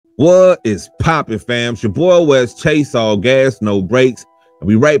What is poppin', fam? It's your boy Wes Chase, all gas, no brakes. And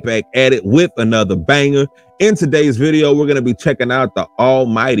we right back at it with another banger. In today's video, we're gonna be checking out the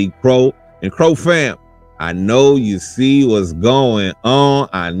almighty Crow. And Crow fam, I know you see what's going on.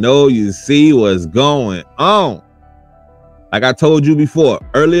 I know you see what's going on. Like I told you before,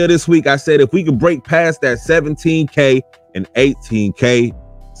 earlier this week, I said if we could break past that 17K and 18K,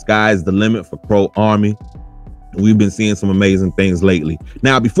 sky's the limit for Crow Army. We've been seeing some amazing things lately.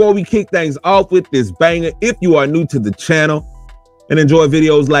 Now, before we kick things off with this banger, if you are new to the channel and enjoy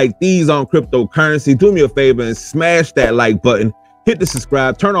videos like these on cryptocurrency, do me a favor and smash that like button, hit the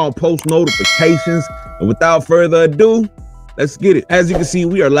subscribe, turn on post notifications, and without further ado, let's get it. As you can see,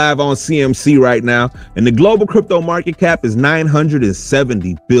 we are live on CMC right now, and the global crypto market cap is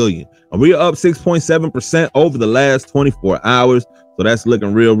 970 billion. And we are up 6.7% over the last 24 hours. So that's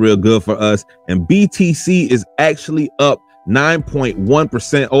looking real good for us. And BTC is actually up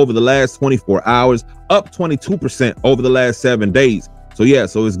 9.1% over the last 24 hours, up 22% over the last 7 days. So yeah,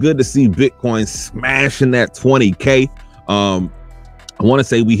 so it's good to see Bitcoin smashing that 20K. I want to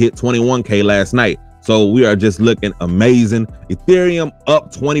say we hit 21K last night. So we are just looking amazing. Ethereum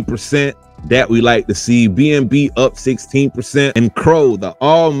up 20%. That we like to see. BNB up 16%. And Crow, the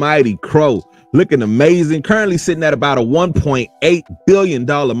almighty Crow, looking amazing. Currently sitting at about a $1.8 billion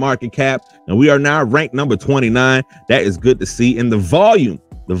market cap. And we are now ranked number 29. That is good to see. And the volume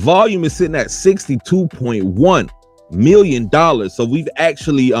is sitting at $62.1 million. So we've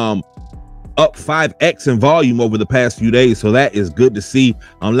actually up 5x in volume over the past few days. So that is good to see.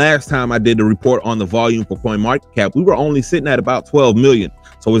 Last time I did the report on the volume for CoinMarketCap, we were only sitting at about 12 million.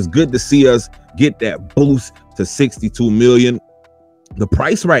 So it's good to see us get that boost to 62 million. The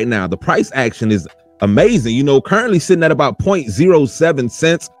price right now, the price action is amazing. You know, currently sitting at about 0.07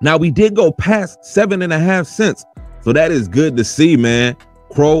 cents. Now we did go past 7.5 cents. So that is good to see, man.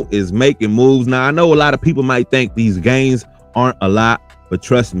 Crow is making moves. Now I know a lot of people might think these gains aren't a lot, but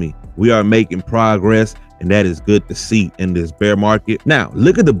trust me, we are making progress, and that is good to see in this bear market. Now,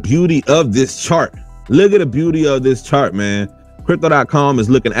 look at the beauty of this chart. Look at the beauty of this chart, man. Crypto.com is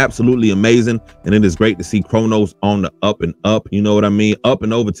looking absolutely amazing, and it is great to see Chronos on the up and up. You know what I mean? Up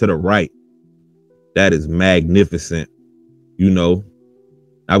and over to the right. That is magnificent, you know.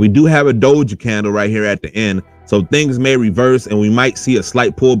 Now, we do have a doge candle right here at the end, so things may reverse, and we might see a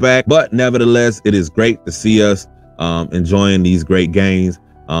slight pullback, but nevertheless, it is great to see us enjoying these great gains.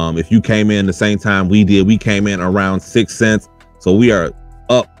 If you came in the same time we did, we came in around 6 cents. So we are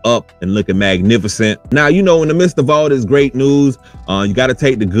up and looking magnificent. Now, you know, in the midst of all this great news, you got to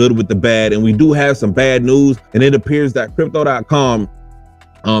take the good with the bad. And we do have some bad news. And it appears that crypto.com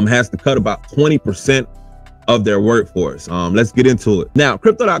has to cut about 20% of their workforce. Let's get into it. Now,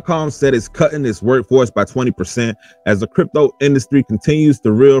 crypto.com said it's cutting its workforce by 20% as the crypto industry continues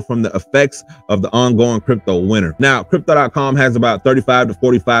to reel from the effects of the ongoing crypto winter. Now, crypto.com has about 3,500 to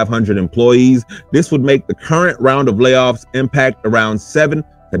 4,500 employees. This would make the current round of layoffs impact around 700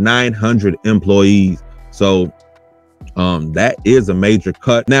 to 900 employees. So that is a major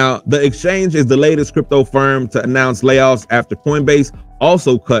cut. Now, the exchange is the latest crypto firm to announce layoffs after Coinbase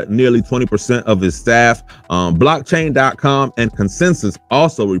also cut nearly 20% of its staff. Blockchain.com and Consensus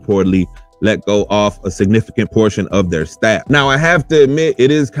also reportedly let go off a significant portion of their staff. Now, I have to admit,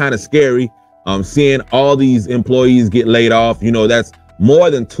 it is kind of scary seeing all these employees get laid off. You know, that's more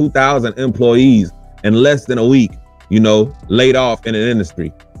than 2,000 employees in less than a week, you know, laid off in an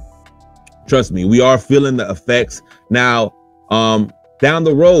industry. Trust me, we are feeling the effects. Now, down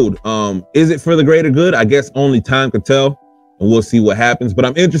the road, is it for the greater good? I guess only time could tell. And we'll see what happens. But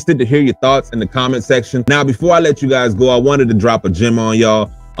I'm interested to hear your thoughts in the comment section. Now, before I let you guys go, I wanted to drop a gem on y'all.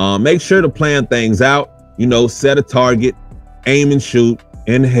 Make sure to plan things out. You know, set a target, aim and shoot,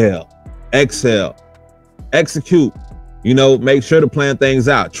 inhale, exhale, execute. You know, make sure to plan things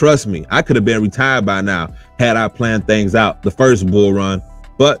out. Trust me, I could have been retired by now had I planned things out the first bull run.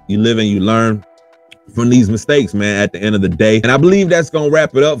 But you live and you learn from these mistakes, man, at the end of the day. And I believe that's gonna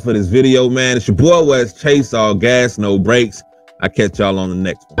wrap it up for this video, man. It's your boy Wes Chase, all gas, no brakes. I'll catch y'all on the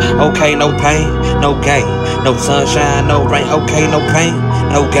next one. Okay, no pain, no gain, no sunshine, no rain. Okay, no pain,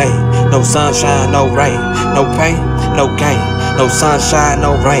 no gain, no sunshine, no rain, no pain, no gain, no sunshine,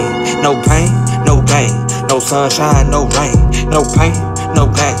 no rain, no pain, no gain, no sunshine, no rain, no pain, no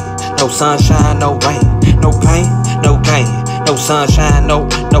gain, no sunshine, no rain, no pain, no gain, no sunshine, no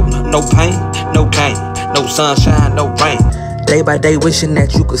pain, no gain, no sunshine, no rain. Day by day wishing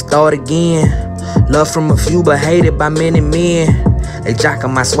that you could start again. Love from a few but hated by many men. They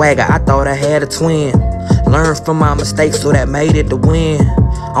jocking my swagger, I thought I had a twin. Learn from my mistakes so that made it to win.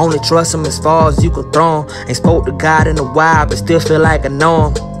 Only trust him as far as you can throw him. Ain't spoke to God in a while but still feel like I know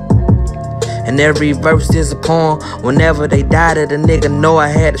him. and every verse is a poem. Whenever they died, a nigga know I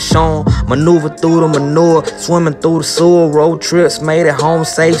had to show 'em. Maneuver through the manure, swimming through the sewer. Road trips, made it home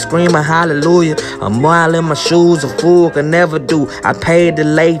safe, screaming hallelujah. A mile in my shoes, a fool could never do. I paid the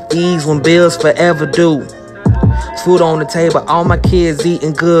late fees when bills forever due. Food on the table, all my kids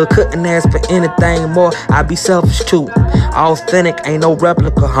eating good. Couldn't ask for anything more, I be selfish too. Authentic, ain't no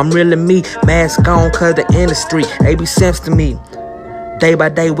replica, I'm really me. Mask on cause the industry, they be sense to me. Day by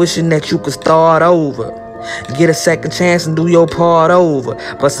day wishing that you could start over. Get a second chance and do your part over.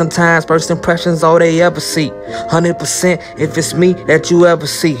 But sometimes first impressions all they ever see. 100% if it's me that you ever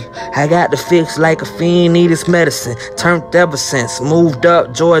see. I got the fix like a fiend need his medicine. Turned ever since, moved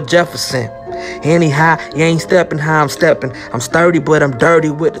up George Jefferson. Anyhow, you ain't stepping how I'm stepping. I'm sturdy but I'm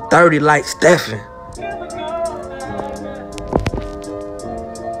dirty with the 30 like Stephen.